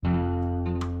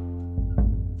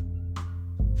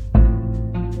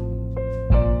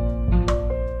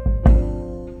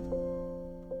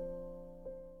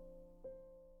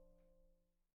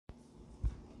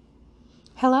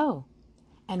Hello,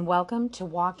 and welcome to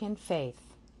Walk in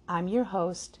Faith. I'm your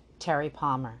host, Terry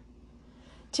Palmer.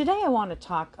 Today I want to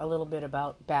talk a little bit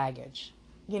about baggage.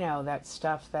 You know, that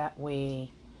stuff that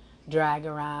we drag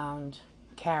around,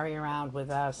 carry around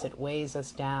with us, it weighs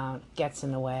us down, gets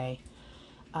in the way.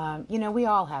 We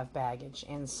all have baggage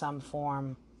in some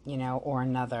form, or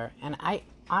another. And I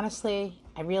honestly,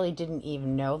 I really didn't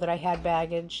even know that I had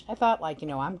baggage. I thought,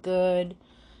 I'm good.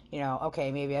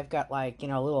 Okay, maybe I've got a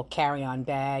little carry-on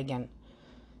bag and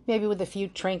maybe with a few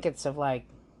trinkets of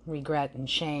regret and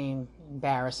shame,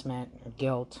 embarrassment, or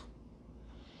guilt.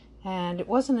 And it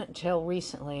wasn't until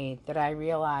recently that I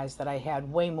realized that I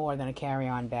had way more than a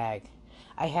carry-on bag.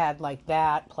 I had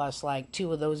that plus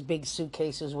two of those big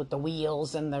suitcases with the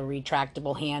wheels and the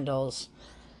retractable handles.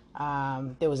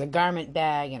 There was a garment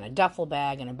bag and a duffel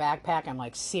bag and a backpack. I'm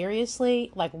like, seriously?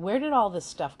 Where did all this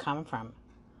stuff come from?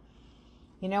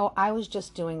 I was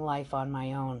just doing life on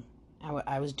my own.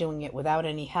 I was doing it without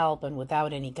any help and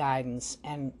without any guidance,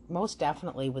 and most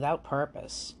definitely without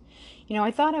purpose. I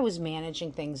thought I was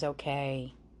managing things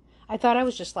okay. I thought I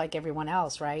was just like everyone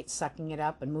else, right? Sucking it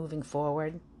up and moving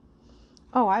forward.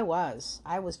 Oh, I was.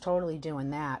 I was totally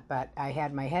doing that, but I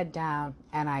had my head down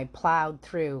and I plowed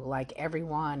through like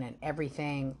everyone and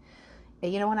everything.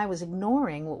 And I was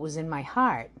ignoring what was in my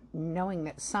heart, knowing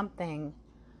that something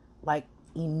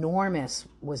enormous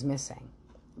was missing.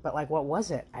 But what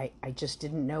was it? I just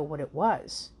didn't know what it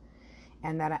was.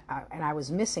 And that I was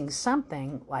missing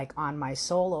something on my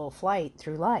solo flight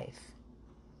through life.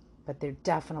 But there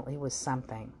definitely was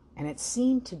something. And it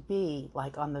seemed to be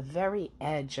on the very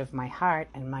edge of my heart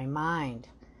and my mind.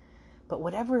 But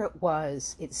whatever it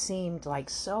was, it seemed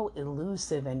so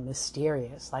elusive and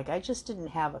mysterious. I just didn't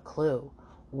have a clue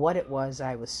what it was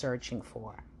I was searching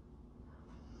for.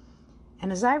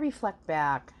 And as I reflect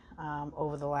back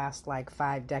over the last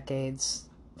 5 decades,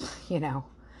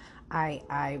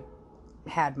 I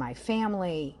had my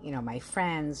family, my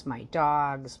friends, my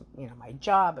dogs, my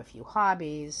job, a few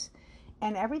hobbies,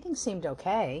 and everything seemed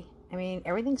okay. I mean,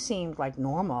 everything seemed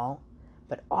normal,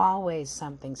 but always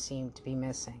something seemed to be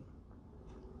missing.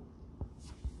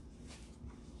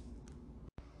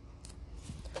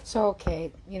 So,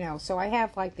 okay, so I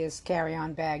have this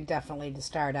carry-on bag definitely to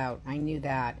start out. I knew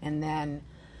that. And then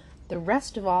the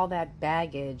rest of all that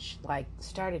baggage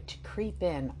started to creep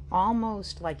in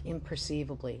almost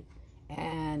imperceivably.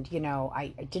 And,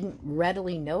 I didn't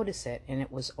readily notice it. And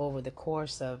it was over the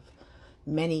course of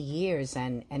many years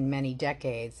and many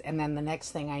decades. And then the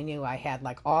next thing I knew, I had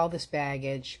all this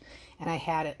baggage, and I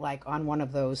had it on one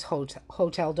of those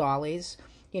hotel dollies,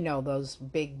 those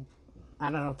big, I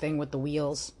don't know, thing with the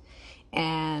wheels.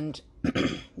 And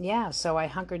yeah, so I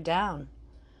hunkered down.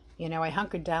 I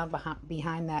hunkered down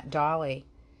behind that dolly,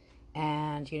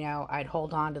 and, I'd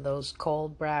hold on to those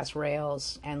cold brass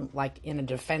rails and in a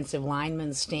defensive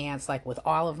lineman stance, with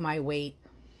all of my weight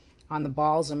on the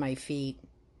balls of my feet.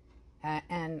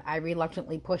 And I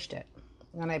reluctantly pushed it.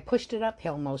 And I pushed it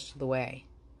uphill most of the way.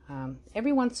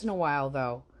 Every once in a while,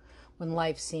 though, when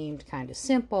life seemed kind of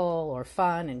simple or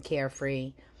fun and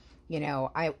carefree,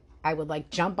 I would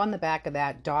jump on the back of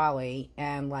that dolly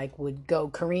and would go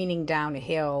careening down a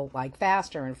hill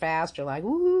faster and faster,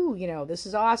 woo, this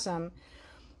is awesome.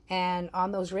 And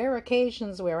on those rare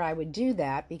occasions where I would do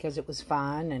that because it was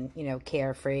fun and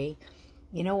carefree,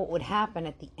 what would happen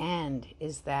at the end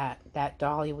is that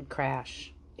dolly would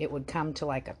crash. It would come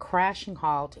to a crashing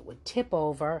halt. It would tip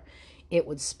over. It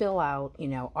would spill out,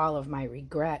 all of my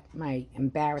regret, my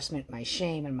embarrassment, my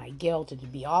shame, and my guilt. It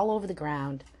would be all over the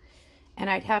ground. And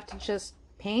I'd have to just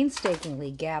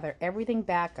painstakingly gather everything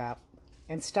back up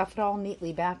and stuff it all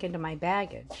neatly back into my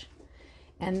baggage.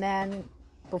 And then,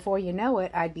 before you know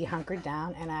it, I'd be hunkered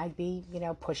down and I'd be,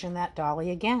 pushing that dolly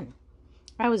again.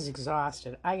 I was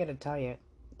exhausted. I got to tell you,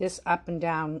 this up and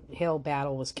down hill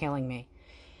battle was killing me.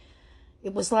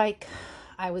 It was like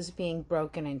I was being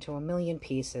broken into a million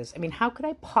pieces. I mean, how could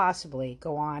I possibly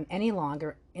go on any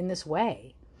longer in this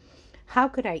way? How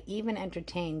could I even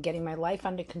entertain getting my life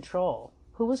under control?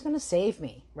 Who was going to save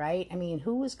me, right? I mean,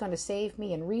 who was going to save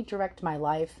me and redirect my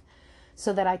life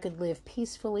so that I could live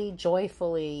peacefully,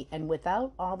 joyfully, and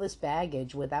without all this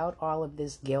baggage, without all of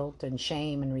this guilt and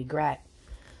shame and regret?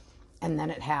 And then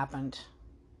it happened.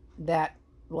 That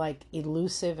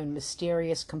elusive and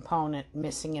mysterious component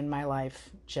missing in my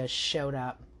life just showed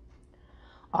up.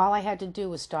 All I had to do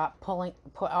was stop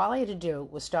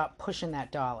pushing that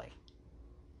dolly.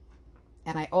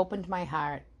 And I opened my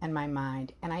heart and my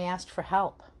mind, and I asked for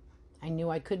help. I knew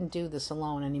I couldn't do this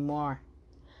alone anymore.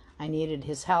 I needed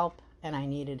his help, and I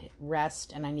needed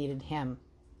rest, and I needed him.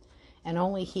 And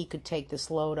only he could take this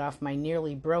load off my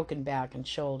nearly broken back and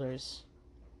shoulders.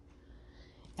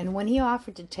 And when he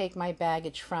offered to take my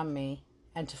baggage from me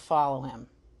and to follow him,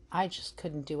 I just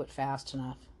couldn't do it fast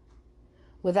enough.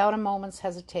 Without a moment's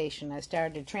hesitation, I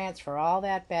started to transfer all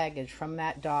that baggage from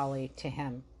that dolly to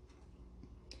him.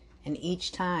 And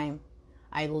each time,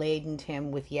 I ladened him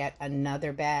with yet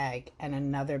another bag and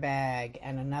another bag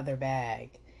and another bag.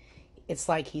 It's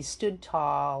like he stood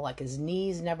tall, like his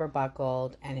knees never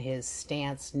buckled and his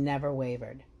stance never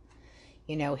wavered.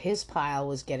 You know, his pile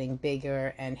was getting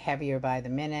bigger and heavier by the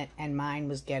minute, and mine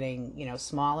was getting,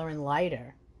 smaller and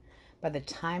lighter. By the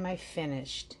time I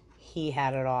finished, he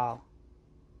had it all.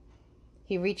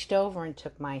 He reached over and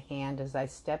took my hand as I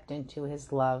stepped into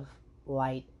his love,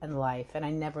 light, and life, and I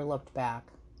never looked back.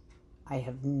 I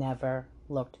have never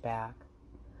looked back.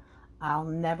 I'll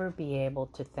never be able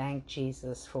to thank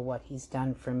Jesus for what he's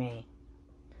done for me.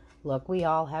 Look, we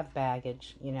all have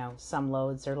baggage. Some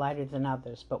loads are lighter than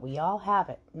others, but we all have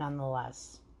it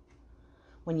nonetheless.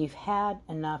 When you've had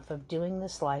enough of doing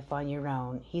this life on your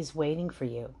own, he's waiting for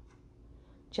you.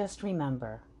 Just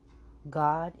remember,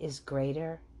 God is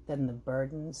greater than the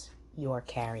burdens you're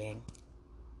carrying.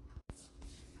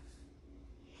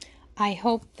 I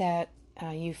hope that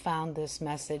you found this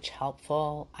message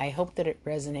helpful. I hope that it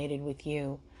resonated with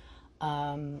you.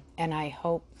 And I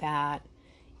hope that,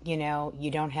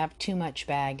 you don't have too much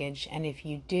baggage. And if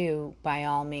you do, by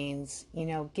all means,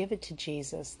 give it to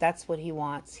Jesus. That's what he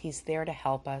wants. He's there to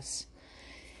help us.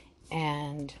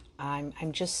 And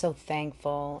I'm just so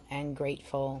thankful and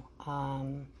grateful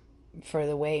for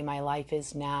the way my life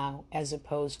is now, as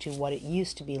opposed to what it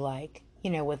used to be like,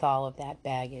 with all of that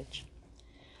baggage.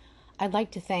 I'd like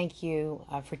to thank you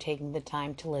for taking the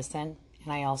time to listen,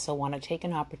 and I also want to take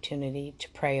an opportunity to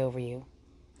pray over you.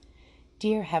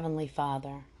 Dear Heavenly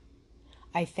Father,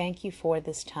 I thank you for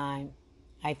this time.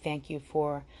 I thank you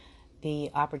for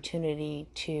the opportunity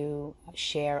to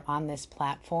share on this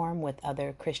platform with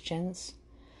other Christians,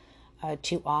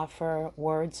 to offer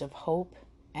words of hope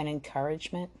and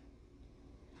encouragement.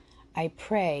 I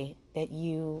pray that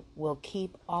you will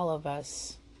keep all of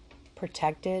us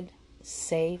protected,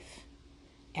 safe,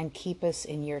 and keep us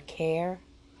in your care,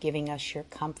 giving us your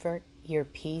comfort, your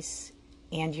peace,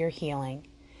 and your healing.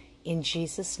 In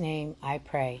Jesus' name I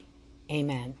pray.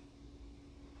 Amen.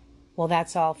 Well,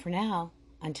 that's all for now.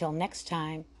 Until next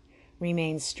time,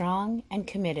 remain strong and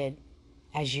committed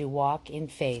as you walk in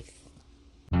faith.